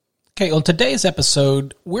Okay, on today's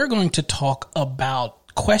episode, we're going to talk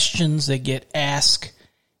about questions that get asked,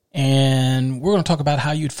 and we're going to talk about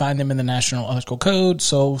how you'd find them in the National Electrical Code.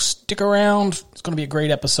 So stick around. It's going to be a great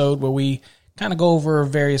episode where we kind of go over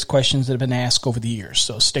various questions that have been asked over the years.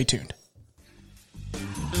 So stay tuned.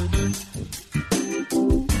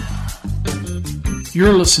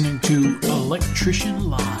 You're listening to Electrician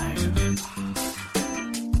Live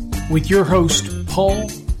with your host, Paul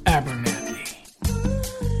Abernathy.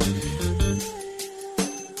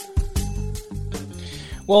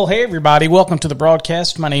 Well, hey everybody, welcome to the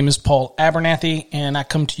broadcast. My name is Paul Abernathy, and I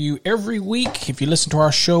come to you every week. If you listen to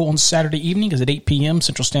our show on Saturday evening, it's at 8 p.m.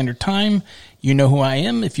 Central Standard Time. You know who I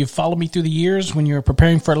am. If you've followed me through the years when you're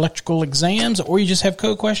preparing for electrical exams or you just have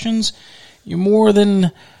code questions, you more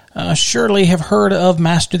than surely have heard of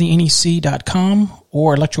masterthenec.com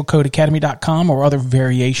or electricalcodeacademy.com or other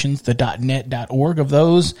variations, the .net.org of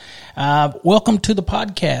those. Welcome to the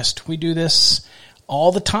podcast. We do this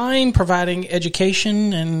all the time, providing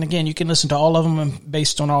education. And again, you can listen to all of them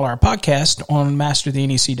based on all our podcasts on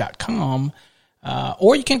masterthenec.com.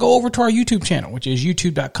 Or you can go over to our YouTube channel, which is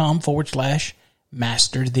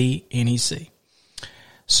youtube.com/masterthenec.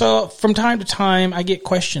 So from time to time, I get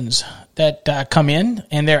questions that come in,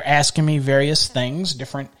 and they're asking me various things,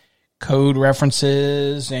 different code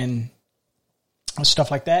references and stuff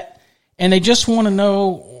like that. And they just want to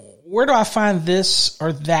know, where do I find this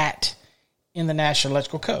or that in the National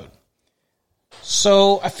Electrical Code?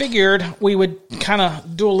 So I figured we would kind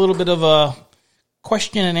of do a little bit of a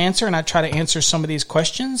question and answer, and I try to answer some of these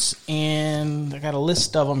questions. And I got a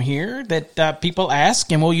list of them here that people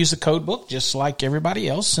ask, and we'll use the code book just like everybody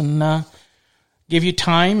else and give you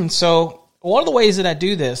time. And so one of the ways that I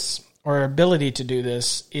do this, or ability to do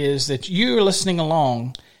this, is that you're listening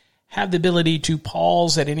along, have the ability to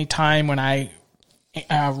pause at any time when I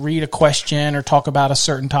read a question or talk about a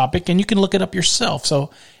certain topic, and you can look it up yourself. So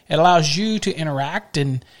it allows you to interact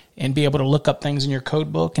and be able to look up things in your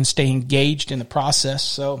code book and stay engaged in the process.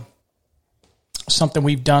 So something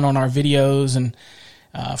we've done on our videos and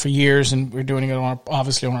for years, and we're doing it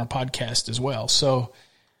obviously on our podcast as well. So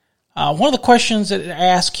one of the questions that I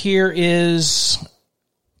ask here is,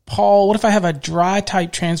 Paul, what if I have a dry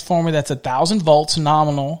type transformer that's 1,000 volts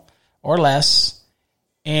nominal or less,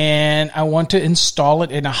 and I want to install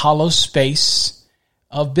it in a hollow space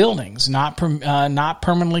of buildings, not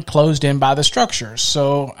permanently closed in by the structure?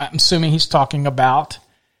 So I'm assuming he's talking about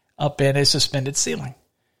up in a suspended ceiling.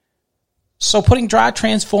 So putting dry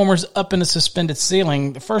transformers up in a suspended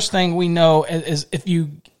ceiling, the first thing we know is if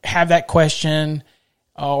you have that question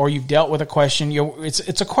or you've dealt with a question,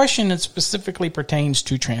 it's a question that specifically pertains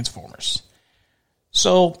to transformers.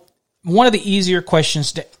 So one of the easier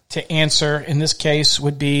questions to answer in this case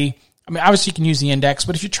would be, I mean, obviously you can use the index,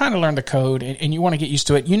 but if you're trying to learn the code and you want to get used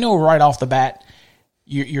to it, you know right off the bat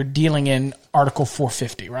you're dealing in Article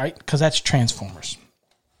 450, right? Because that's transformers.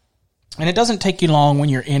 And it doesn't take you long when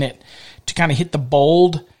you're in it to kind of hit the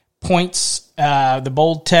bold points, the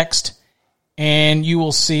bold text, and you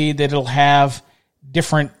will see that it'll have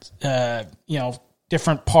different,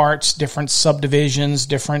 different parts, different subdivisions,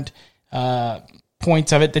 different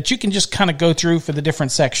points of it that you can just kind of go through for the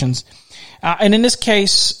different sections. And in this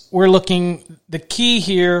case, the key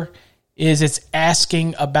here is it's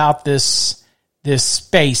asking about this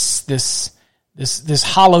space, this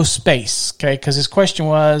hollow space, okay? Because his question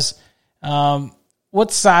was,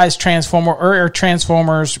 what size transformer or are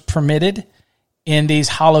transformers permitted in these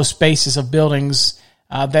hollow spaces of buildings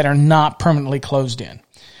that are not permanently closed in?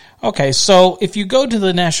 Okay, so if you go to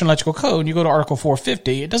the National Electrical Code, you go to Article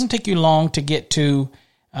 450, it doesn't take you long to get to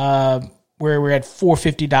where we're at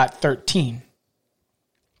 450.13.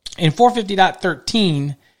 In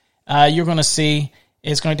 450.13, you're going to see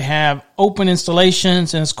it's going to have open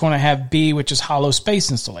installations, and it's going to have B, which is hollow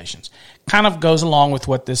space installations. Kind of goes along with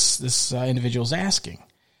what this individual is asking.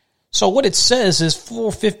 So what it says is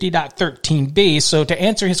 450.13B. So to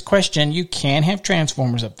answer his question, you can have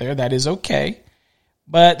transformers up there. That is okay.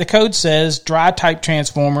 But the code says dry type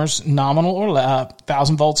transformers, nominal or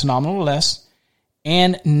 1,000 volts nominal or less,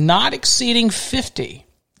 and not exceeding 50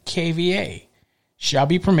 kVA shall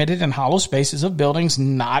be permitted in hollow spaces of buildings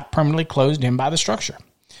not permanently closed in by the structure,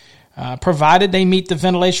 provided they meet the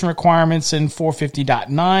ventilation requirements in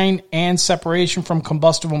 450.9 and separation from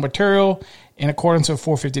combustible material in accordance with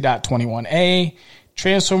 450.21a.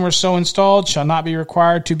 Transformers so installed shall not be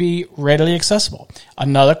required to be readily accessible.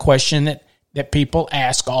 Another question that people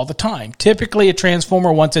ask all the time. Typically, a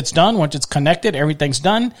transformer, once it's done, once it's connected, everything's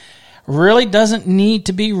done, really doesn't need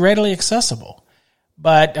to be readily accessible.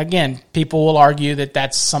 But again, people will argue that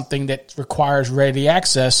that's something that requires ready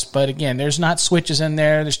access. But again, there's not switches in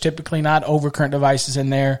there. There's typically not overcurrent devices in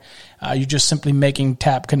there. You're just simply making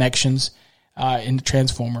tap connections in the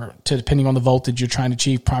transformer to depending on the voltage you're trying to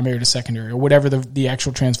achieve, primary to secondary, or whatever the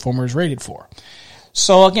actual transformer is rated for.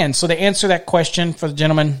 So again, to answer that question for the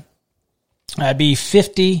gentleman, be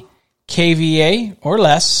 50 kVA or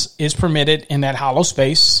less is permitted in that hollow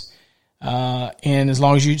space. And as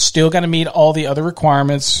long as you still got to meet all the other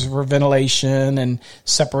requirements for ventilation and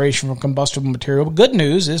separation from combustible material. But good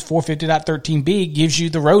news is 450.13b gives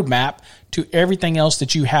you the roadmap to everything else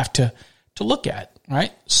that you have to look at,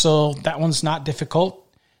 right? So that one's not difficult.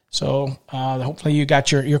 So hopefully you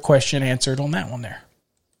got your question answered on that one there.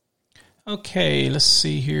 Okay, let's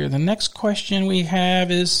see here. The next question we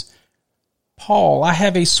have is, Paul, I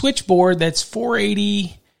have a switchboard that's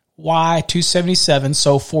 480 Y277,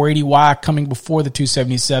 so 480Y coming before the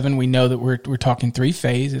 277. We know that we're talking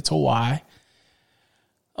three-phase. It's a Y.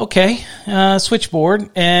 Okay,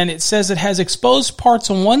 switchboard, and it says it has exposed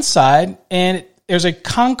parts on one side, and there's a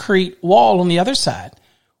concrete wall on the other side.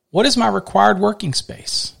 What is my required working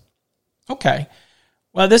space? Okay,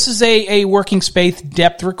 well, this is a working space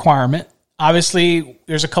depth requirement. Obviously,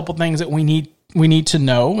 there's a couple things that we need to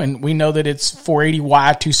know, and we know that it's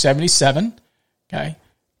 480Y277. Okay.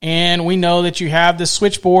 And we know that you have the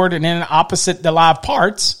switchboard, and then opposite the live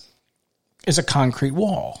parts is a concrete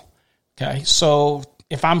wall. Okay, so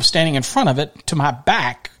if I'm standing in front of it, to my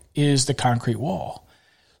back is the concrete wall.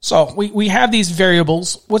 So we have these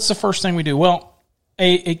variables. What's the first thing we do? Well,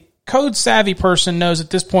 a code-savvy person knows at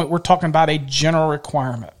this point we're talking about a general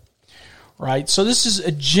requirement, right? So this is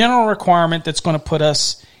a general requirement that's going to put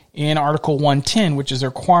us in Article 110, which is the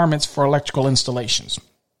requirements for electrical installations.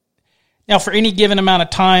 Now, for any given amount of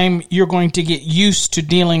time, you're going to get used to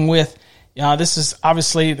dealing with, this is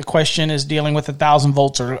obviously the question is dealing with 1,000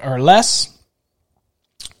 volts or less.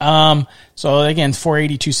 So again,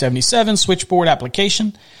 480-277 switchboard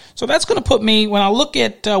application. So that's going to put me, when I look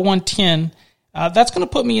at 110, that's going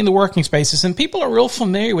to put me in the working spaces. And people are real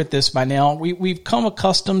familiar with this by now. We've come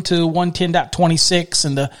accustomed to 110.26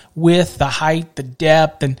 and the width, the height, the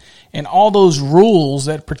depth, and all those rules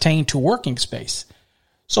that pertain to working space.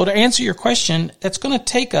 So to answer your question, that's going to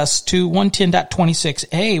take us to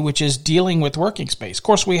 110.26a, which is dealing with working space. Of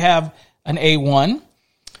course, we have an A1,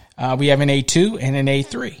 we have an A2, and an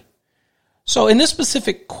A3. So in this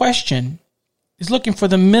specific question, is looking for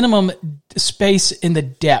the minimum space in the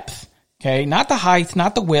depth, okay? Not the height,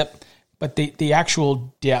 not the width, but the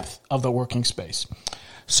actual depth of the working space.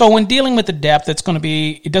 So when dealing with the depth, it's going to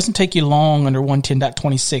be, it doesn't take you long under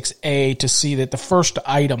 110.26a to see that the first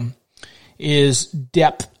item is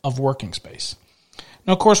depth of working space.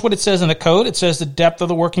 Now, of course, what it says in the code, it says the depth of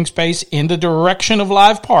the working space in the direction of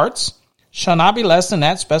live parts shall not be less than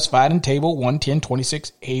that specified in table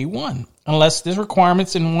 110.26a1, unless the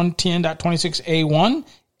requirements in 110.26a1,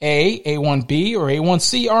 A, A1b, or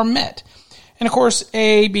A1c are met. And of course,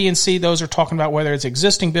 A, B, and C, those are talking about whether it's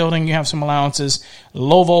existing building, you have some allowances,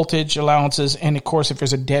 low voltage allowances, and of course, if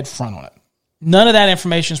there's a dead front on it. None of that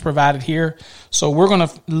information is provided here, so we're going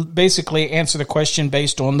to basically answer the question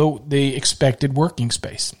based on the expected working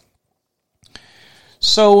space.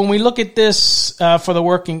 So when we look at this for the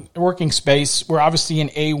working space, we're obviously in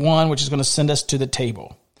A1, which is going to send us to the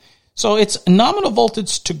table. So it's nominal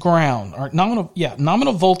voltage to ground, or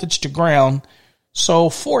nominal voltage to ground.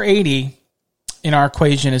 So 480 in our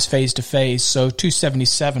equation is phase to phase, so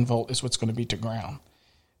 277 volt is what's going to be to ground,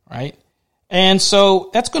 right? And so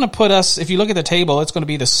that's going to put us, if you look at the table, it's going to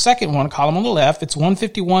be the second one, column on the left. It's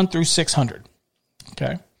 151 through 600.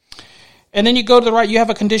 Okay. And then you go to the right, you have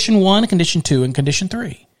a condition 1, condition 2, and condition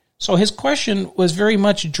 3. So his question was very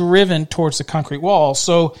much driven towards the concrete wall.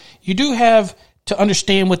 So you do have to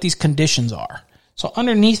understand what these conditions are. So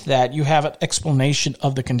underneath that, you have an explanation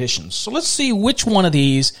of the conditions. So let's see which one of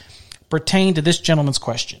these pertain to this gentleman's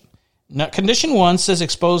question. Now, condition 1 says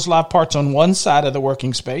expose live parts on one side of the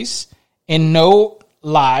working space and no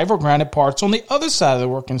live or grounded parts on the other side of the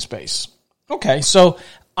working space. Okay, so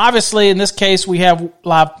obviously in this case we have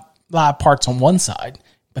live parts on one side,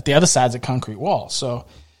 but the other side's a concrete wall. So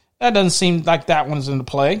that doesn't seem like that one's into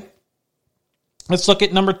play. Let's look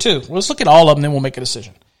at number 2. Let's look at all of them, then we'll make a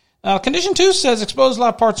decision. Condition 2 says expose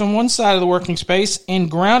live parts on one side of the working space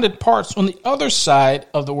and grounded parts on the other side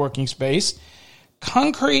of the working space.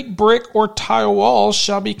 Concrete, brick, or tile walls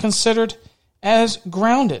shall be considered as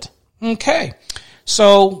grounded. Okay,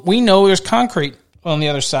 so we know there's concrete on the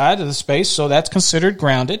other side of the space, so that's considered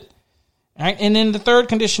grounded. All right, and then the third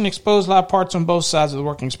condition, expose live parts on both sides of the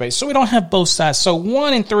working space. So we don't have both sides. So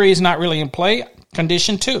 1 and 3 is not really in play.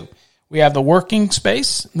 Condition 2, We have the working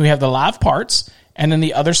space, we have the live parts, and then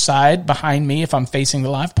the other side behind me, if I'm facing the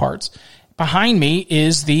live parts, behind me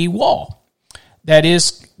is the wall. That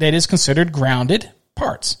is considered grounded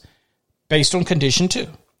parts based on condition 2.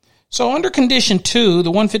 So under condition 2,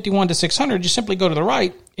 the 151 to 600, you simply go to the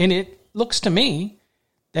right, and it looks to me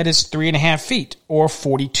that is 3.5 feet or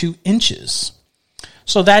 42 inches.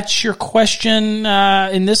 So that's your question.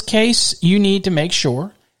 In this case, you need to make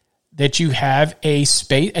sure that you have a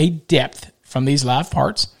depth from these live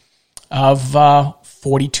parts of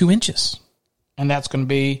 42 inches. And that's going to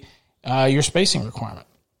be your spacing requirement.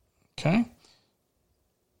 Okay.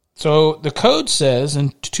 So the code says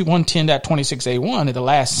in 110.26A1, at the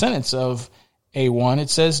last sentence of A1, it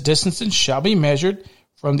says distances shall be measured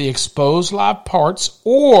from the exposed live parts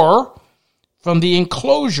or from the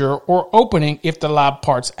enclosure or opening if the live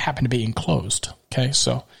parts happen to be enclosed. Okay,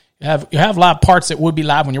 so you have live parts that would be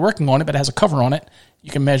live when you're working on it, but it has a cover on it.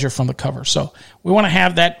 You can measure from the cover. So we want to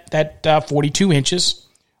have that 42 inches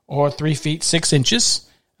or 3 feet 6 inches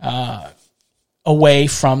away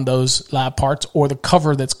from those live parts or the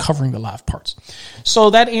cover that's covering the live parts.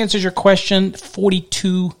 So that answers your question.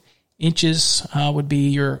 42 inches would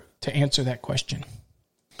be to answer that question.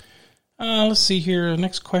 Let's see here. The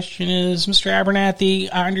next question is, Mr. Abernathy,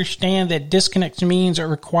 I understand that disconnect means are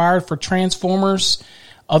required for transformers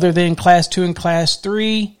other than Class 2 and Class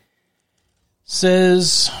 3.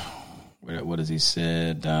 Says, what has he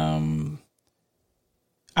said?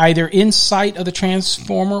 Either in sight of the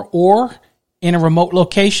transformer or in a remote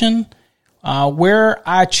location. Where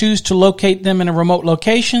I choose to locate them in a remote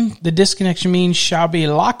location, the disconnection means shall be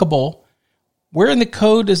lockable. Where in the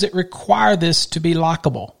code does it require this to be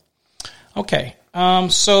lockable? Okay,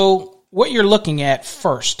 so what you're looking at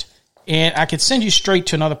first, and I could send you straight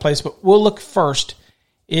to another place, but we'll look first,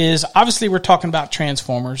 is obviously we're talking about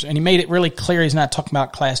transformers, and he made it really clear he's not talking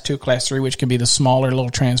about Class 2, Class 3, which can be the smaller little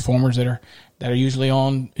transformers that are usually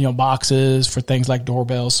on boxes for things like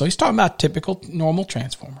doorbells. So he's talking about typical normal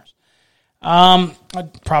transformers.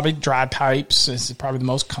 Probably dry pipes is probably the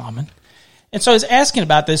most common. And so he's asking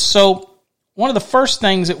about this. So one of the first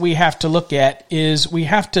things that we have to look at is we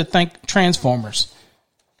have to think transformers.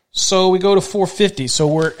 So we go to 450. So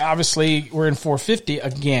we're in 450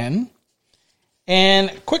 again.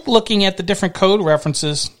 And quick looking at the different code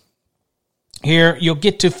references here, you'll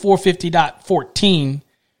get to 450.14,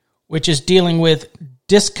 which is dealing with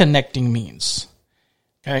disconnecting means.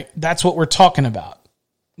 Okay, that's what we're talking about.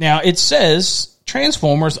 Now, it says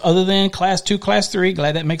transformers other than Class 2, Class 3,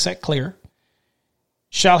 glad that makes that clear,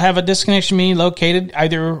 shall have a disconnection mean located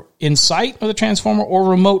either in sight of the transformer or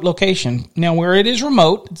remote location. Now, where it is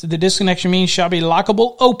remote, the disconnection mean shall be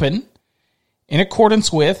lockable open in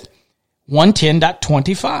accordance with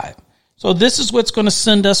 110.25. So this is what's going to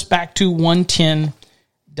send us back to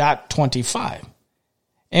 110.25.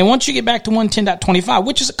 And once you get back to 110.25,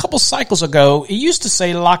 which is a couple cycles ago, it used to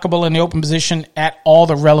say lockable in the open position at all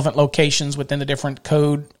the relevant locations within the different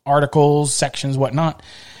code articles, sections, whatnot.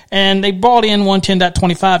 And they brought in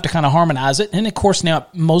 110.25 to kind of harmonize it. And of course, now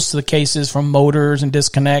most of the cases from motors and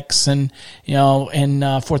disconnects and, and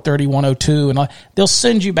 430.102 and all, they'll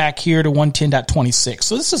send you back here to 110.26.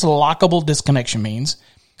 So this is lockable disconnection means.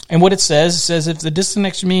 And what it says if the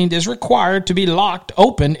disconnection mean is required to be locked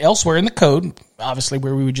open elsewhere in the code, obviously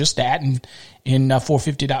where we were just at in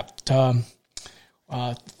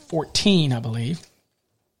 450.14, I believe.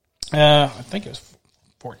 I think it was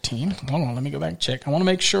 14. Hold on, let me go back and check. I want to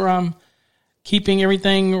make sure I'm keeping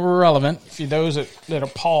everything relevant. If you those that are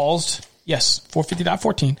paused, yes,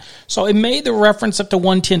 450.14. So it made the reference up to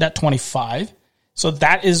 110.25. So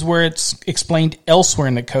that is where it's explained elsewhere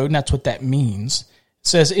in the code, and that's what that means. It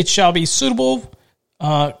says it shall be suitable,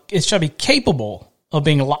 it shall be capable of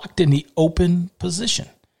being locked in the open position.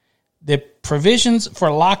 The provisions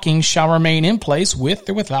for locking shall remain in place with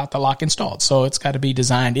or without the lock installed. So it's got to be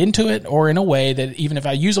designed into it or in a way that even if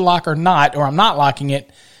I use a lock or not, or I'm not locking it,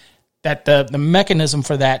 that the mechanism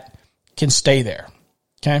for that can stay there.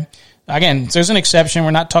 Okay. Again, there's an exception. We're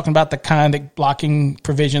not talking about the kind of locking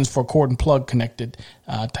provisions for cord and plug connected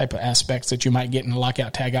type of aspects that you might get in a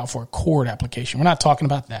lockout tag out for a cord application. We're not talking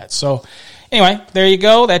about that. So anyway, there you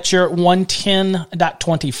go. That's your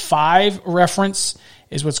 110.25 reference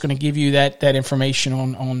is what's going to give you that information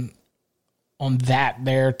on that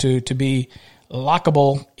there to be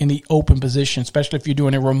lockable in the open position, especially if you're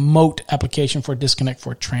doing a remote application for a disconnect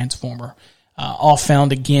for a transformer. All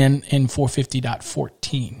found again in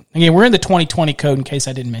 450.14. Again, we're in the 2020 code in case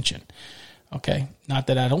I didn't mention. Okay, not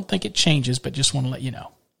that I don't think it changes, but just want to let you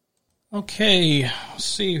know. Okay, let's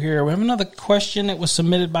see here. We have another question that was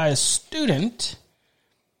submitted by a student.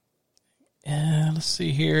 let's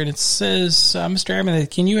see here. And it says, Mr. Abernathy,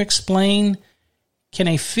 can you explain, can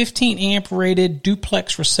a 15 amp rated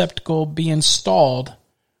duplex receptacle be installed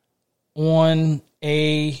on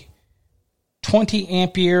a 20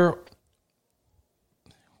 ampere,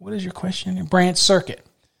 what is your question? Branch circuit.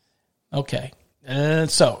 Okay.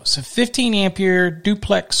 So 15 ampere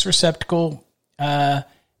duplex receptacle,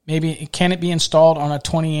 maybe can it be installed on a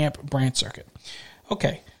 20 amp branch circuit?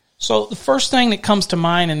 Okay. So the first thing that comes to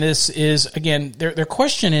mind in this is, again, their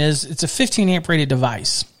question is, it's a 15 amp rated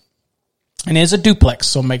device and it is a duplex,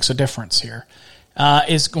 so it makes a difference here.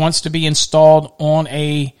 Wants to be installed on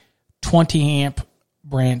a 20 amp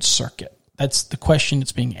branch circuit. That's the question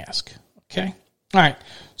that's being asked. Okay. All right.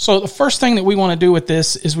 So the first thing that we want to do with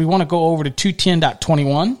this is we want to go over to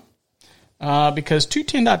 210.21 because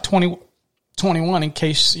 210.21, in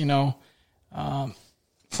case,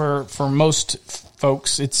 for most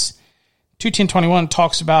folks, it's 210.21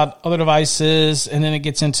 talks about other devices, and then it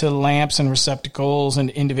gets into lamps and receptacles and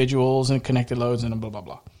individuals and connected loads and blah, blah,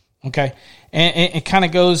 blah. Okay. And it kind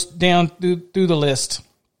of goes down through the list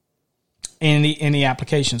in the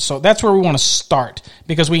application. So that's where we want to start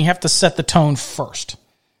because we have to set the tone first.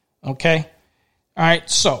 Okay? All right,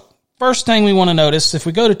 so first thing we want to notice, if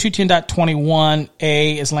we go to 210.21,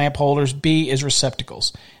 A is lamp holders, B is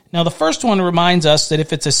receptacles. Now, the first one reminds us that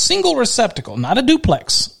if it's a single receptacle, not a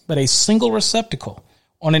duplex, but a single receptacle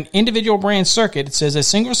on an individual branch circuit, it says a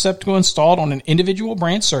single receptacle installed on an individual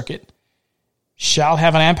branch circuit shall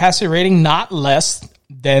have an ampacity rating not less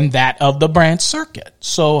than that of the branch circuit.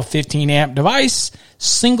 So a 15 amp device,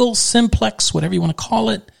 single, simplex, whatever you want to call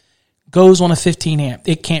it, goes on a 15 amp.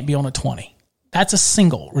 It can't be on a 20. That's a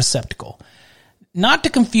single receptacle. Not to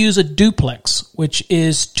confuse a duplex, which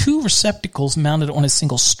is two receptacles mounted on a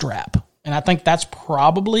single strap. And I think that's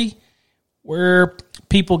probably where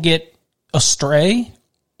people get astray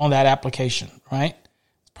on that application, right?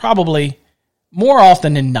 Probably more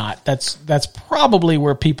often than not, that's probably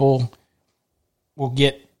where people will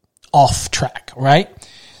get off track, right?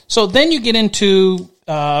 So then you get into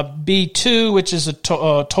B2, which is a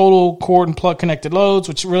total cord and plug connected loads,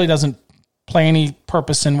 which really doesn't play any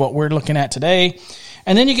purpose in what we're looking at today.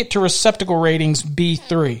 And then you get to receptacle ratings,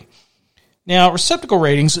 B3. Now, receptacle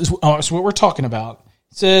ratings is what we're talking about.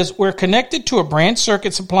 It says, we're connected to a branch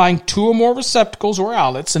circuit supplying two or more receptacles or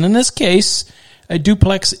outlets. And in this case, a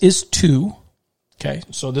duplex is two. Okay,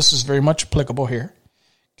 so this is very much applicable here.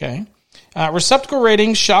 Okay. Receptacle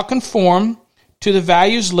ratings shall conform to the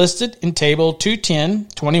values listed in table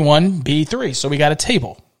 210.21B3. So we got a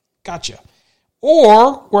table. Gotcha.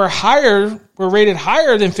 Or we're rated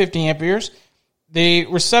higher than 50 amperes. The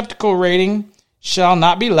receptacle rating shall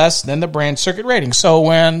not be less than the branch circuit rating. So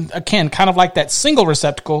when, again, kind of like that single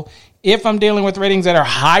receptacle, if I'm dealing with ratings that are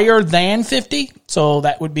higher than 50, so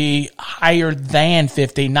that would be higher than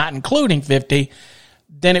 50, not including 50,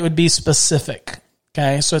 then it would be specific.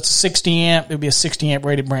 Okay, so it's a 60 amp. It would be a 60 amp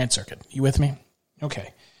rated branch circuit. You with me?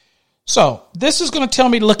 Okay. So this is going to tell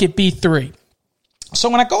me to look at B3. So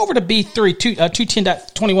when I go over to B3,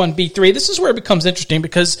 210.21B3, this is where it becomes interesting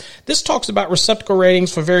because this talks about receptacle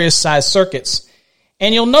ratings for various size circuits.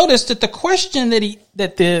 And you'll notice that the question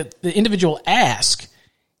that the individual asked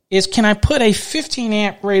is, can I put a 15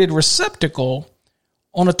 amp rated receptacle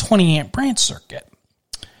on a 20 amp branch circuit?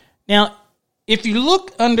 Now, if you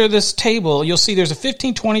look under this table, you'll see there's a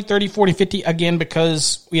 15, 20, 30, 40, 50, again,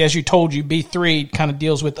 because as you told you, B3 kind of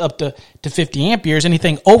deals with up to 50 amperes.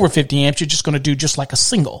 Anything over 50 amps, you're just going to do just like a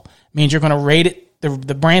single. It means you're going to rate it.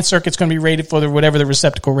 The branch circuit's going to be rated for whatever the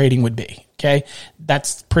receptacle rating would be. Okay?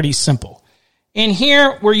 That's pretty simple. And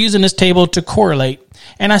here, we're using this table to correlate.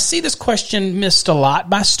 And I see this question missed a lot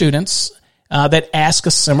by students that ask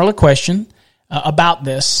a similar question about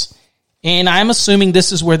this. And I'm assuming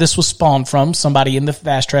this is where this was spawned from. Somebody in the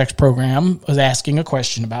Fast Trax program was asking a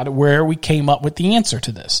question about it, where we came up with the answer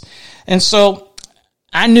to this. And so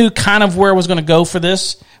I knew kind of where I was going to go for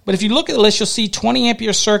this. But if you look at the list, you'll see 20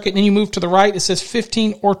 ampere circuit, and then you move to the right, it says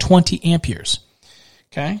 15 or 20 amperes.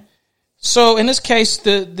 Okay? So in this case,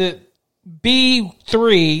 the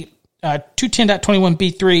B3,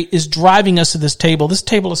 210.21B3 is driving us to this table. This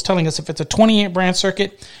table is telling us if it's a 20 amp branch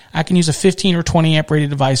circuit, I can use a 15 or 20 amp rated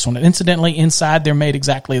device on it. Incidentally, inside they're made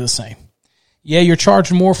exactly the same. Yeah, you're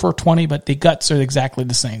charged more for a 20, but the guts are exactly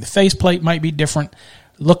the same. The faceplate might be different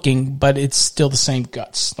looking, but it's still the same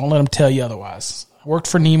guts. Don't let them tell you otherwise. I worked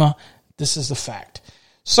for NEMA. This is the fact.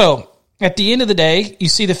 So at the end of the day, you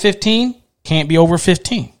see the 15 can't be over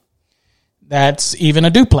 15. That's even a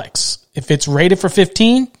duplex. If it's rated for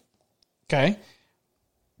 15, okay,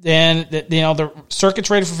 then the circuit's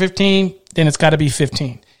rated for 15, then it's got to be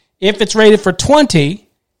 15. If it's rated for 20,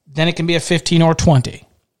 then it can be a 15 or 20.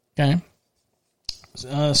 Okay.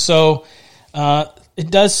 It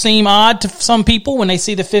does seem odd to some people when they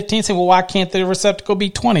see the 15, say, well, why can't the receptacle be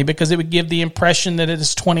 20? Because it would give the impression that it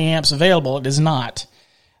is 20 amps available. It is not.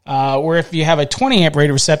 Where if you have a 20 amp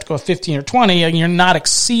rated receptacle of 15 or 20, and you're not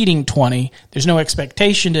exceeding 20, there's no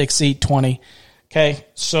expectation to exceed 20. Okay,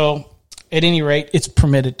 so at any rate, it's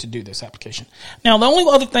permitted to do this application. Now, the only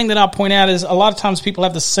other thing that I'll point out is a lot of times people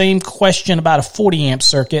have the same question about a 40 amp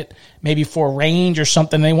circuit, maybe for range or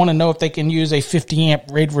something. They want to know if they can use a 50 amp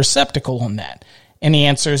rated receptacle on that. And the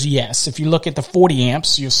answer is yes. If you look at the 40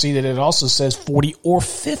 amps, you'll see that it also says 40 or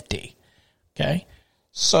 50. Okay,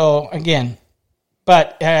 so again,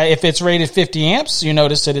 but if it's rated 50 amps, you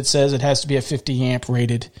notice that it says it has to be a 50 amp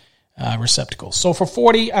rated receptacle. So for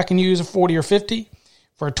 40, I can use a 40 or 50.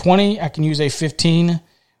 For 20, I can use a 15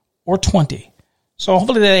 or 20. So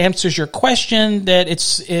hopefully that answers your question that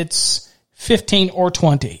it's 15 or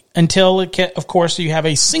 20 until, of course, you have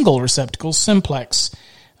a single receptacle, simplex,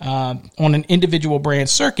 on an individual brand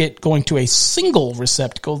circuit going to a single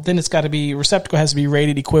receptacle. Then receptacle has to be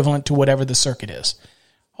rated equivalent to whatever the circuit is.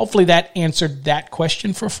 Hopefully that answered that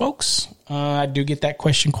question for folks. I do get that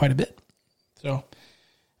question quite a bit. So,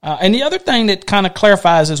 and the other thing that kind of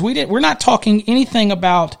clarifies is we're not talking anything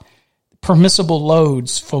about permissible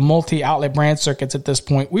loads for multi-outlet branch circuits at this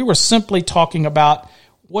point. We were simply talking about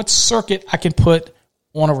what circuit I can put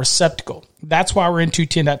on a receptacle. That's why we're in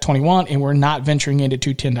 210.21 and we're not venturing into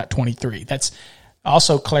 210.23. That's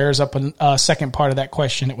also clears up a second part of that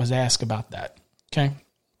question that was asked about that. Okay.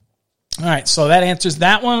 All right. So that answers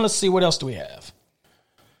that one. Let's see. What else do we have?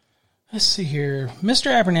 Let's see here.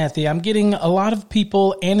 Mr. Abernathy, I'm getting a lot of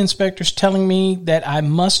people and inspectors telling me that I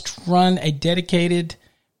must run a dedicated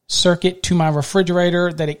circuit to my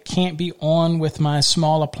refrigerator, that it can't be on with my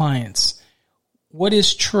small appliance. What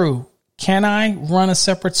is true? Can I run a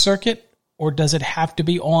separate circuit, or does it have to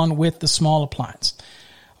be on with the small appliance?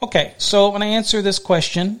 Okay, so when I answer this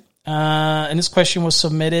question, and this question was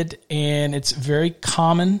submitted, and it's a very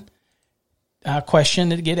common question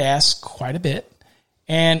that get asked quite a bit.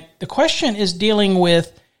 And the question is dealing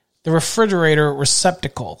with the refrigerator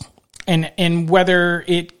receptacle and whether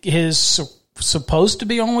it is supposed to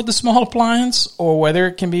be on with the small appliance or whether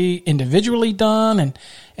it can be individually done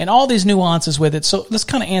and all these nuances with it. So let's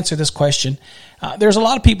kind of answer this question. There's a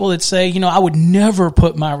lot of people that say, I would never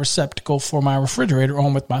put my receptacle for my refrigerator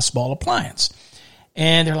on with my small appliance.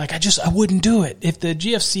 And they're like, I wouldn't do it. If the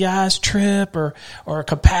GFCIs trip or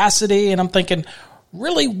capacity, and I'm thinking,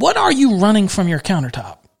 really, what are you running from your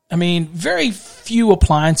countertop? I mean, very few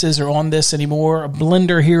appliances are on this anymore, a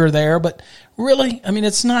blender here or there, but really, I mean,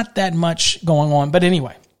 it's not that much going on. But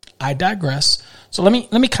anyway, I digress. So let me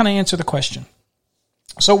kind of answer the question.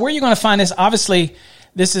 So where you're going to find this, obviously,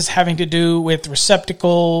 this is having to do with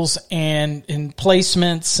receptacles and in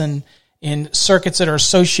placements and in circuits that are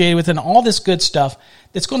associated with it and all this good stuff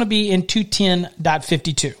that's going to be in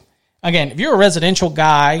 210.52. Again, if you're a residential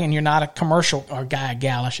guy and you're not a commercial, or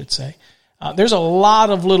gal, I should say, there's a lot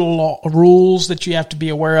of little rules that you have to be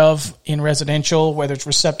aware of in residential, whether it's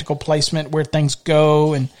receptacle placement, where things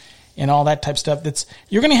go, and all that type of stuff.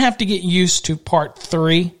 You're going to have to get used to part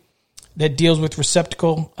 3 that deals with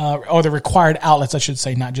receptacle, or the required outlets, I should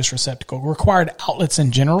say, not just receptacle, required outlets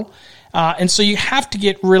in general. And so you have to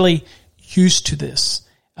get really used to this.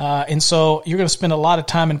 And so you're going to spend a lot of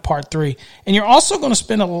time in part 3. And you're also going to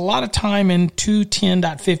spend a lot of time in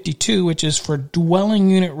 210.52, which is for dwelling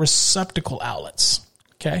unit receptacle outlets.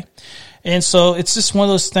 Okay. And so it's just one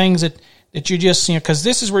of those things that you just, because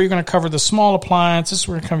this is where you're going to cover the small appliance. This is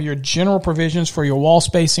where you're going to cover your general provisions for your wall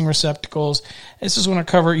spacing receptacles. This is going to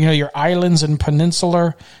cover, your islands and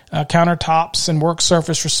peninsular countertops and work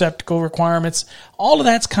surface receptacle requirements. All of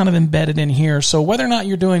that's kind of embedded in here. So whether or not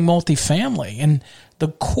you're doing multifamily and the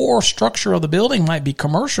core structure of the building might be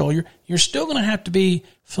commercial, you're still going to have to be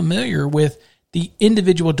familiar with the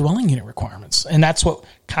individual dwelling unit requirements. And that's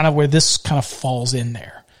where this kind of falls in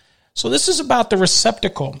there. So this is about the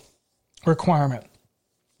receptacle requirement.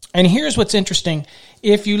 And here's what's interesting.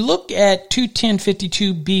 If you look at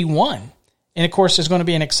 210.52b1, and of course there's going to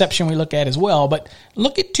be an exception we look at as well, but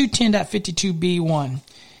look at 210.52b1,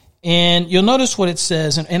 and you'll notice what it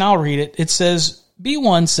says, and I'll read it. It says,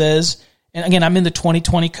 B1 says, and again, I'm in the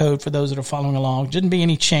 2020 code for those that are following along. Didn't be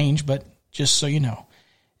any change, but just so you know.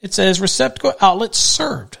 It says receptacle outlets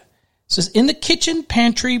served. It says in the kitchen,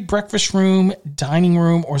 pantry, breakfast room, dining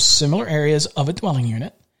room, or similar areas of a dwelling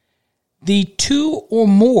unit, the 2 or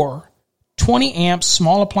more 20 amp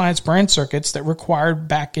small appliance brand circuits that required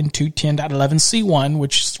back in 210.11c1,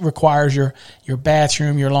 which requires your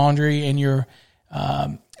bathroom, your laundry, and your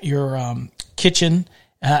kitchen,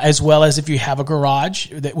 as well as if you have a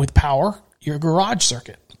garage with power, your garage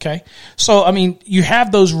circuit. Okay. So, I mean, you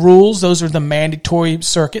have those rules. Those are the mandatory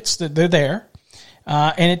circuits that they're there.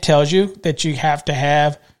 And it tells you that you have to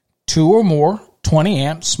have 2 or more 20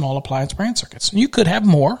 amp small appliance brand circuits. You could have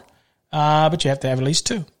more, but you have to have at least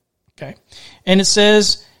 2. Okay. And it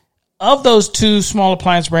says, of those 2 small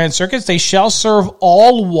appliance brand circuits, they shall serve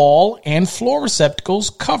all wall and floor receptacles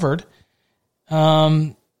covered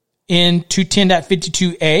in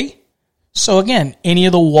 210.52a. So again, any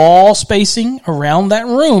of the wall spacing around that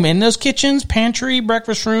room, in those kitchens, pantry,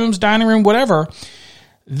 breakfast rooms, dining room, whatever,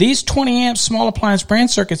 these 20 amp small appliance brand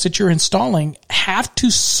circuits that you're installing have to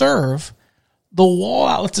serve the wall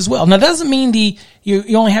outlets as well. Now, that doesn't mean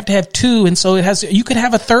you only have to have 2, and so you could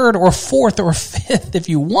have a 3rd or a 4th or a 5th if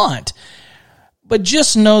you want. But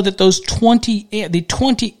just know that the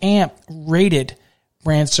 20 amp rated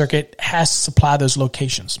brand circuit has to supply those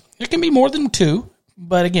locations. There can be more than 2,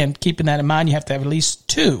 but again, keeping that in mind, you have to have at least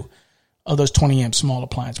 2 of those 20 amp small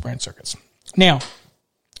appliance brand circuits. Now,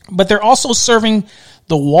 but they're also serving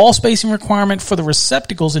the wall spacing requirement for the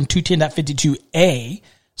receptacles in 210.52a.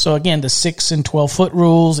 So again, the 6 and 12 foot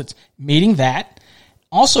rules, it's meeting that.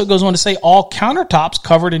 Also, it goes on to say all countertops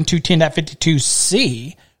covered in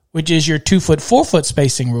 210.52c, which is your 2 foot, 4 foot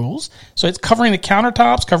spacing rules. So it's covering the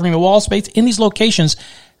countertops, covering the wall space in these locations.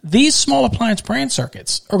 These small appliance brand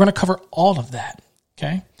circuits are going to cover all of that.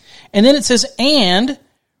 Okay. And then it says, and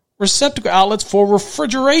receptacle outlets for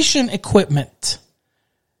refrigeration equipment.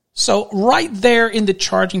 So right there in the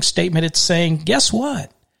charging statement, it's saying, guess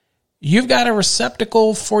what? You've got a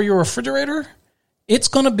receptacle for your refrigerator. It's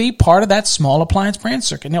going to be part of that small appliance brand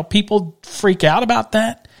circuit. Now, people freak out about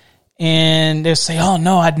that, and they say, oh,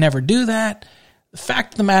 no, I'd never do that. The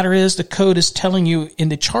fact of the matter is the code is telling you in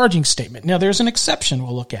the charging statement. Now, there's an exception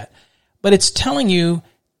we'll look at, but it's telling you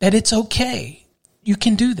that it's okay. You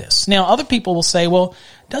can do this. Now, other people will say, well,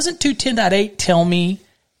 doesn't 210.8 tell me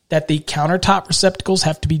that the countertop receptacles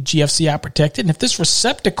have to be GFCI protected? And if this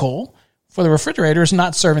receptacle for the refrigerator is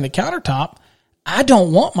not serving the countertop, I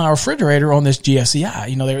don't want my refrigerator on this GFCI.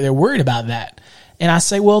 You know, they're worried about that. And I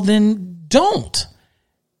say, well, then don't.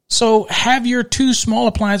 So have your 2 small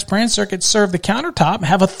appliance brand circuits serve the countertop,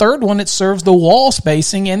 have a 3rd one that serves the wall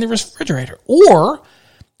spacing and the refrigerator. Or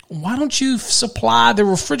why don't you supply the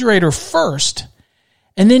refrigerator first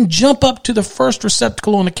and then jump up to the first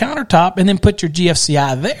receptacle on the countertop and then put your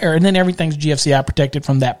GFCI there, and then everything's GFCI protected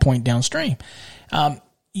from that point downstream.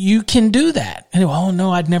 You can do that. And, oh,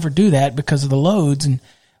 no, I'd never do that because of the loads and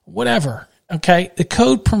whatever. Okay, the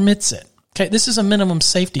code permits it. Okay, this is a minimum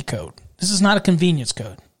safety code. This is not a convenience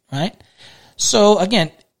code, right? So,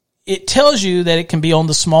 again, it tells you that it can be on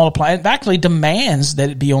the small appliance. It actually demands that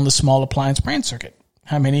it be on the small appliance brand circuit.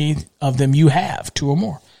 How many of them you have, 2 or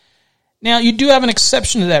more. Now, you do have an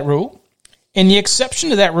exception to that rule. And the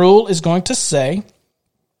exception to that rule is going to say,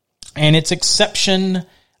 and it's exception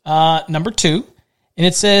number 2, and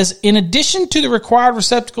it says, in addition to the required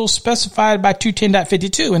receptacles specified by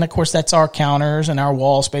 210.52, and of course that's our counters and our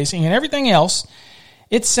wall spacing and everything else,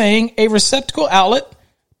 it's saying a receptacle outlet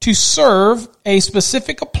to serve a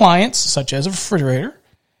specific appliance, such as a refrigerator,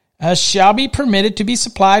 shall be permitted to be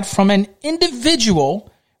supplied from an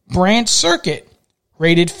individual branch circuit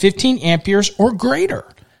rated 15 amperes or greater.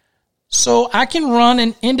 So I can run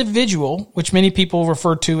an individual, which many people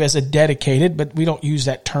refer to as a dedicated, but we don't use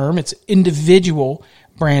that term. It's individual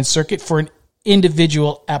brand circuit for an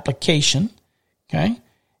individual application. Okay.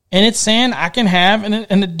 And it's saying I can have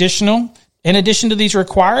an additional, in addition to these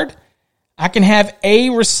required, I can have a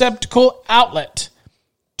receptacle outlet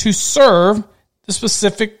to serve the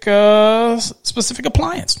specific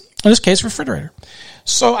appliance. In this case, refrigerator.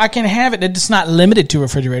 So I can have it. It's not limited to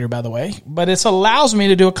refrigerator, by the way, but it allows me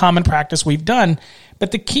to do a common practice we've done.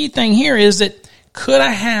 But the key thing here is that could I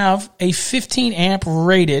have a 15 amp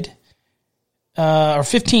rated or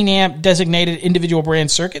 15 amp designated individual brand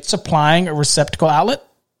circuit supplying a receptacle outlet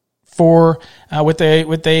for with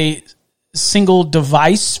a single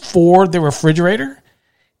device for the refrigerator,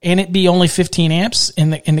 and it be only 15 amps in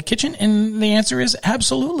the kitchen? And the answer is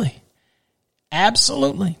absolutely.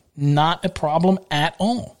 Absolutely. Not a problem at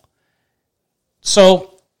all.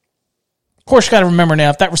 So, of course, you got to remember now,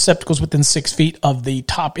 if that receptacle is within 6 feet of the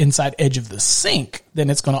top inside edge of the sink, then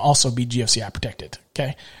it's going to also be GFCI protected.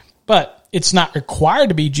 Okay. But it's not required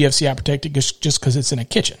to be GFCI protected just because it's in a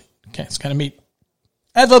kitchen. Okay. It's going to meet,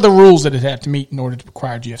 as other rules that it have to meet in order to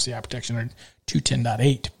require GFCI protection or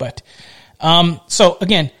 210.8. But, so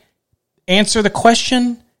again, answer the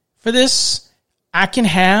question for this. I can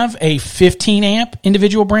have a 15 amp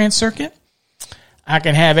individual brand circuit. I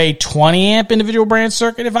can have a 20 amp individual brand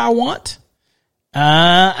circuit if I want.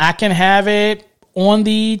 I can have it on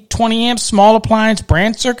the 20 amp small appliance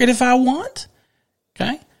branch circuit if I want.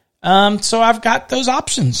 Okay. So I've got those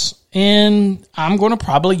options, and I'm going to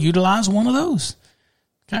probably utilize one of those.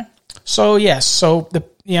 Okay. So yes. So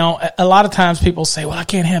a lot of times people say, well, I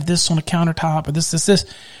can't have this on a countertop or this.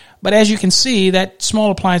 But as you can see, that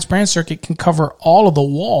small appliance branch circuit can cover all of the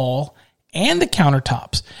wall and the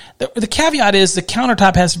countertops. The caveat is the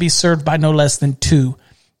countertop has to be served by no less than 2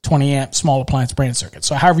 20 amp small appliance branch circuits.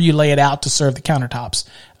 So however you lay it out to serve the countertops.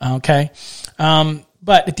 Okay.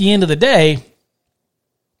 But at the end of the day,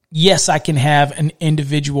 yes, I can have an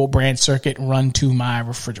individual branch circuit run to my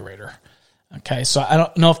refrigerator. Okay. So I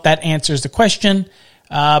don't know if that answers the question,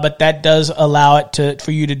 but that does allow it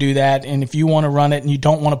for you to do that. And if you want to run it and you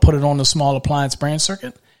don't want to put it on the small appliance branch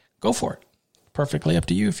circuit, go for it. Perfectly up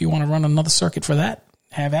to you. If you want to run another circuit for that,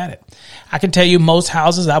 have at it. I can tell you most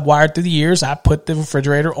houses I've wired through the years, I put the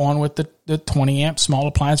refrigerator on with the 20 amp small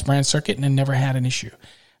appliance branch circuit and never had an issue.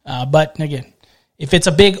 But again, if it's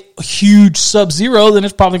a big, huge Sub-Zero, then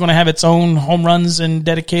it's probably going to have its own home runs and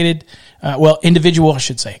dedicated, individual, I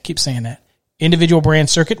should say. I keep saying that. Individual branch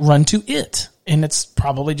circuit run to it. And it's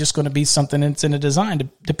probably just going to be something that's in a design,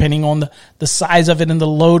 depending on the size of it and the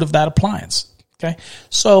load of that appliance. Okay.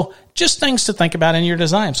 So just things to think about in your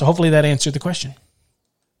design. So hopefully that answered the question.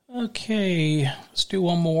 Okay, let's do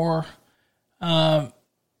one more. Paul,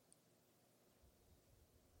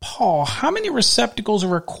 how many receptacles are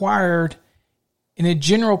required in a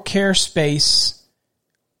general care space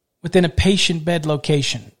within a patient bed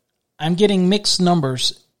location? I'm getting mixed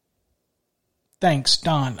numbers. Thanks,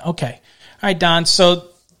 Don. Okay. All right, Don. So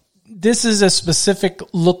this is a specific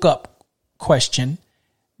lookup question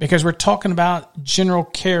because we're talking about general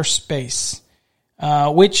care space.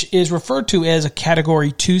 Which is referred to as a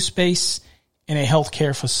Category 2 space in a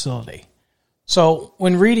healthcare facility. So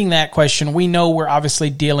when reading that question, we know we're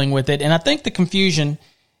obviously dealing with it. And I think the confusion,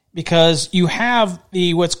 because you have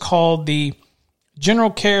what's called the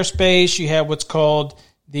general care space, you have what's called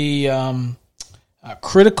the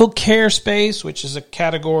critical care space, which is a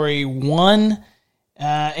Category 1,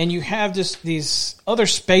 and you have these other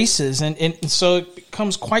spaces, and so it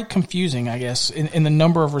becomes quite confusing, I guess, in the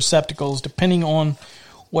number of receptacles, depending on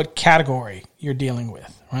what category you're dealing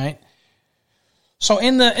with, right? So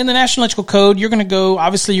in the National Electrical Code, you're going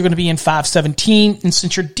to be in 517, and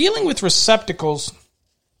since you're dealing with receptacles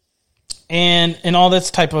and all this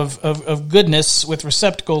type of goodness with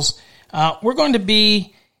receptacles, we're going to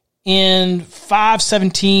be in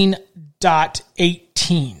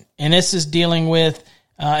 517.18, and this is dealing with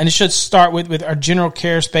and it should start with our general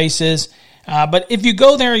care spaces. But if you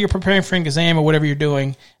go there, you're preparing for an exam or whatever you're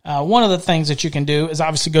doing, one of the things that you can do is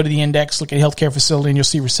obviously go to the index, look at healthcare facility, and you'll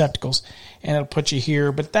see receptacles, and it'll put you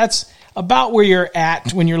here. But that's about where you're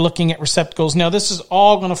at when you're looking at receptacles. Now, this is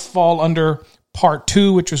all going to fall under Part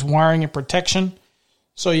 2, which is wiring and protection.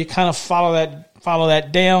 So you kind of follow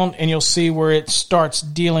that down, and you'll see where it starts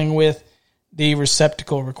dealing with the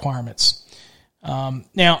receptacle requirements.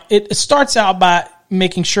 Now, it starts out by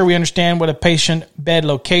making sure we understand what a patient bed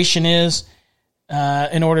location is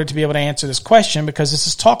in order to be able to answer this question, because this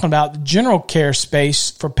is talking about the general care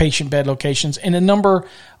space for patient bed locations and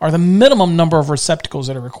the minimum number of receptacles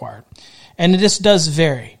that are required. And this does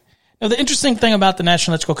vary. Now, the interesting thing about the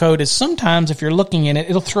National Electrical Code is sometimes if you're looking in it,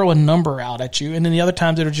 it'll throw a number out at you, and then the other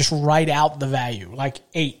times it'll just write out the value, like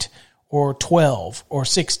 8 or 12 or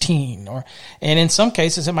 16, and in some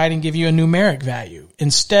cases it might even give you a numeric value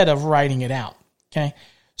instead of writing it out. Okay,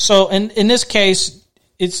 so in this case,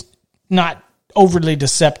 it's not overly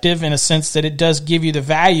deceptive in a sense that it does give you the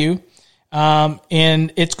value,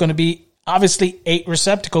 and it's going to be obviously 8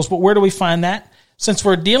 receptacles. But where do we find that? Since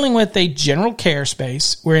we're dealing with a general care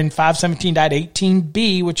space, we're in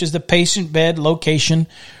 517.18b, which is the patient bed location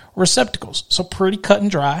receptacles. So pretty cut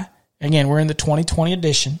and dry. Again, we're in the 2020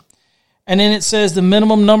 edition. And then it says the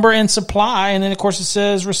minimum number and supply, and then, of course, it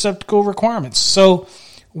says receptacle requirements. So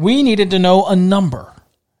we needed to know a number.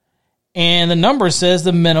 And the number says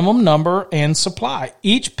the minimum number and supply.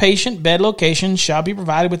 Each patient bed location shall be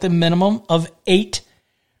provided with a minimum of 8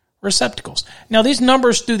 receptacles. Now, these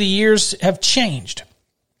numbers through the years have changed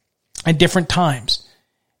at different times.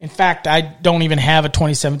 In fact, I don't even have a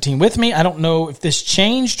 2017 with me. I don't know if this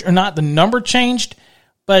changed or not. The number changed,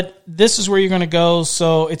 but this is where you're going to go.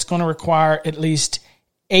 So it's going to require at least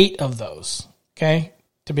 8 of those, okay,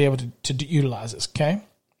 to be able to utilize this, okay?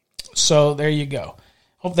 So there you go.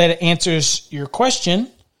 Hope that answers your question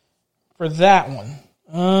for that one.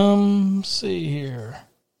 Let's see here.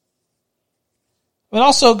 It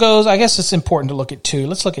also goes, I guess it's important to look at 2.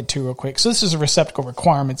 Let's look at 2 real quick. So this is a receptacle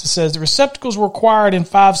requirements. It says the receptacles required in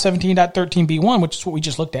 517.13b1, which is what we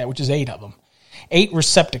just looked at, which is 8 of them. 8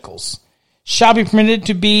 receptacles shall be permitted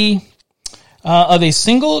to be of a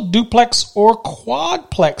single, duplex, or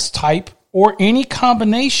quadplex type, or any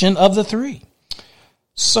combination of the 3.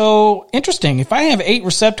 So interesting. If I have 8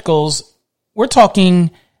 receptacles, we're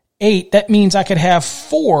talking 8. That means I could have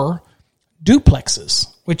 4 duplexes,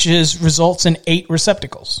 which results in 8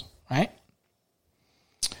 receptacles, right?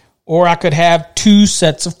 Or I could have 2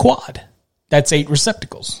 sets of quad. That's 8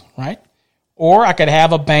 receptacles, right? Or I could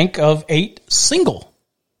have a bank of 8 single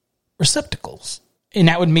receptacles, and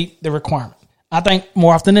that would meet the requirement. I think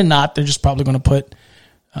more often than not, they're just probably going to put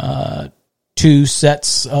 2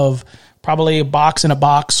 sets of, probably a box and a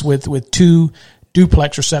box with 2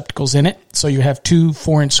 duplex receptacles in it. So you have 2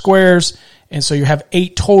 4-inch squares, and so you have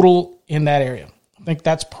 8 total in that area. I think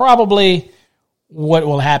that's probably what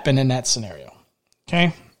will happen in that scenario.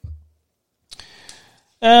 Okay.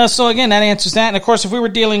 So again, that answers that. And of course, if we were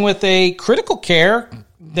dealing with a critical care,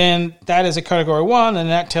 then that is a category 1,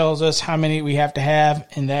 and that tells us how many we have to have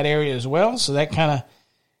in that area as well. So that kind of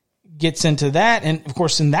gets into that. And of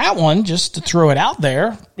course, in that one, just to throw it out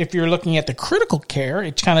there, if you're looking at the critical care,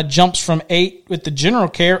 it kind of jumps from 8 with the general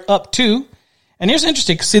care up to, and here's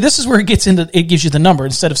interesting. See, this is where it gets into, it gives you the number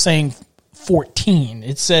instead of saying 14.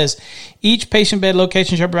 It says each patient bed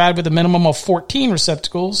location shall be provided with a minimum of 14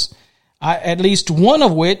 receptacles, at least one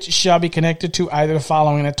of which shall be connected to either the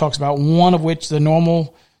following. And it talks about one of which the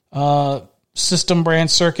normal system branch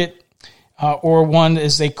circuit, or one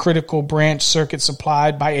is a critical branch circuit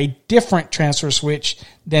supplied by a different transfer switch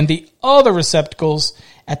than the other receptacles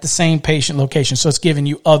at the same patient location. So it's giving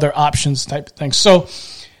you other options type of thing. So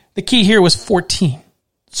the key here was 14.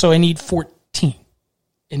 So I need 14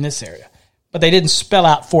 in this area. But they didn't spell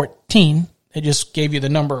out 14. They just gave you the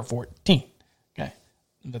number 14. Okay.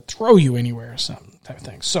 To throw you anywhere or something type of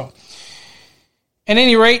thing. So at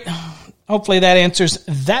any rate, hopefully that answers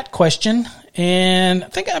that question. And I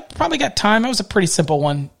think I probably got time. That was a pretty simple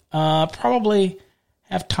one. Probably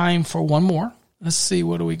have time for one more. Let's see.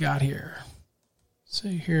 What do we got here?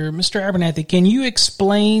 See here. Mr. Abernathy, can you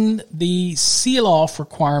explain the seal-off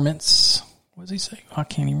requirements? What does he say? Oh, I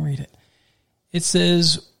can't even read it. It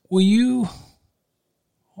says, will you...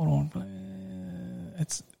 Hold on.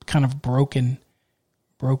 It's kind of broken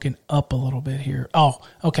up a little bit here. Oh,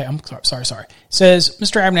 okay. I'm sorry. It says,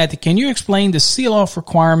 Mr. Abernathy, can you explain the seal-off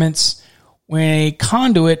requirements when a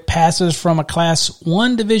conduit passes from a Class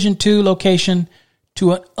 1 Division 2 location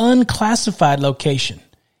to an unclassified location?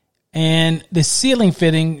 And the sealing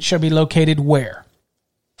fitting shall be located where?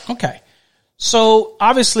 Okay. So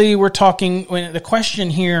obviously we're talking, when the question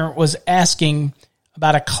here was asking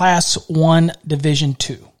about a Class 1 Division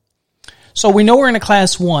 2. So we know we're in a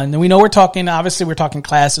Class 1, and we know we're talking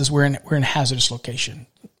classes, we're in hazardous location.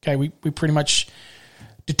 Okay, we pretty much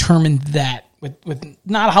determined that with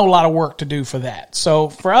not a whole lot of work to do for that. So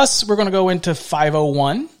for us, we're going to go into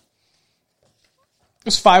 501.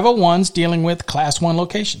 This 501's dealing with Class 1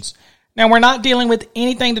 locations. Now, we're not dealing with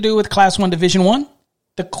anything to do with Class 1 Division 1.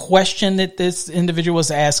 The question that this individual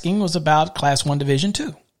was asking was about Class 1 Division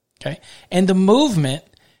 2. Okay, and the movement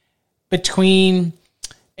between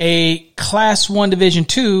a Class 1 Division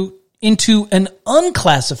 2 into an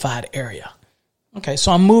unclassified area. Okay,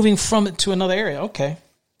 so I'm moving from it to another area. Okay,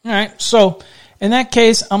 all right. So in that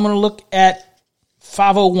case, I'm going to look at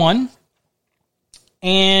 501.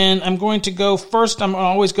 And I'm going to go first. I'm going to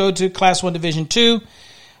always go to Class 1 Division 2,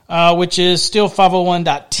 which is still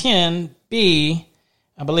 501.10b,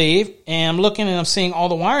 I believe. And I'm looking and I'm seeing all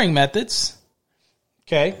the wiring methods.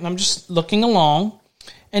 Okay, and I'm just looking along.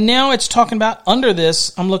 And now it's talking about under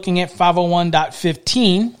this, I'm looking at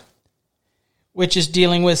 501.15, which is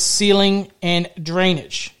dealing with sealing and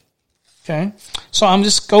drainage. Okay, so I'm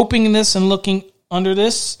just scoping this and looking under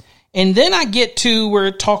this. And then I get to where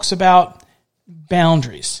it talks about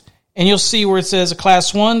boundaries. And you'll see where it says a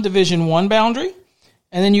Class 1 Division 1 boundary.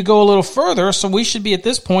 And then you go a little further. So we should be at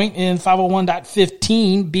this point in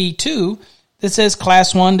 501.15b2 that says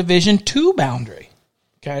Class 1 Division 2 boundary.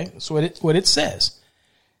 Okay, that's what it says.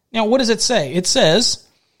 Now, what does it say? It says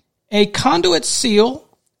a conduit seal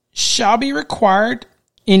shall be required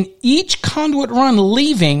in each conduit run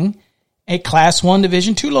leaving a Class 1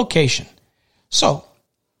 Division 2 location. So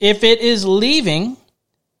if it is leaving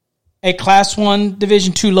a Class 1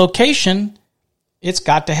 Division 2 location, it's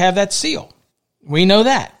got to have that seal. We know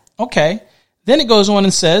that. Okay. Then it goes on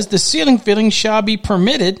and says the sealing fitting shall be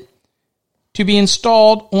permitted to be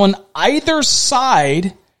installed on either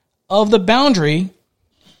side of the boundary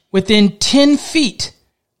within 10 feet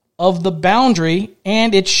of the boundary,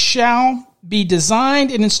 and it shall be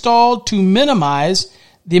designed and installed to minimize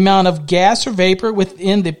the amount of gas or vapor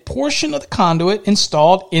within the portion of the conduit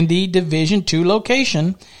installed in the Division 2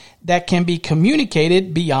 location that can be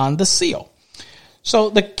communicated beyond the seal.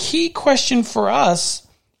 So the key question for us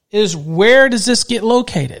is, where does this get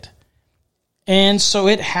located? And so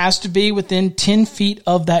it has to be within 10 feet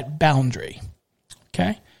of that boundary.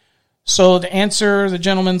 Okay? So to answer the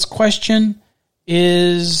gentleman's question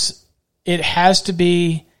is, it has to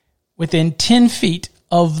be within 10 feet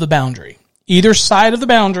of the boundary. Either side of the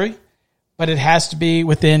boundary, but it has to be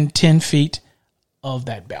within 10 feet of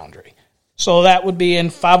that boundary. So that would be in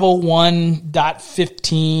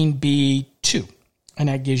 501.15b2. And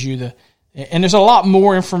that gives you and there's a lot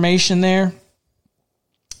more information there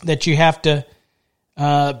that you have to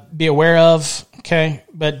be aware of, okay?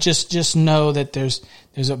 But just know that there's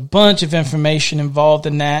a bunch of information involved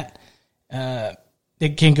in that.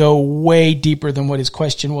 It can go way deeper than what his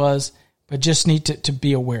question was, but just need to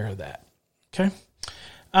be aware of that, okay?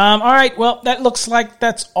 All right, well, that looks like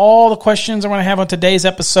that's all the questions I want to have on today's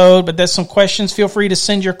episode, but there's some questions. Feel free to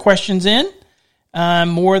send your questions in. I'm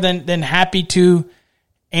more than happy to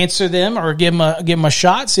answer them or give them a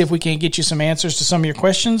shot, see if we can get you some answers to some of your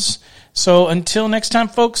questions. So until next time,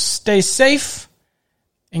 folks, stay safe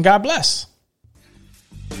and God bless.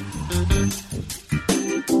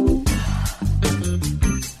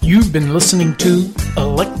 You've been listening to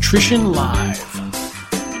Electrician Live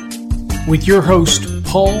with your host,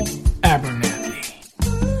 Paul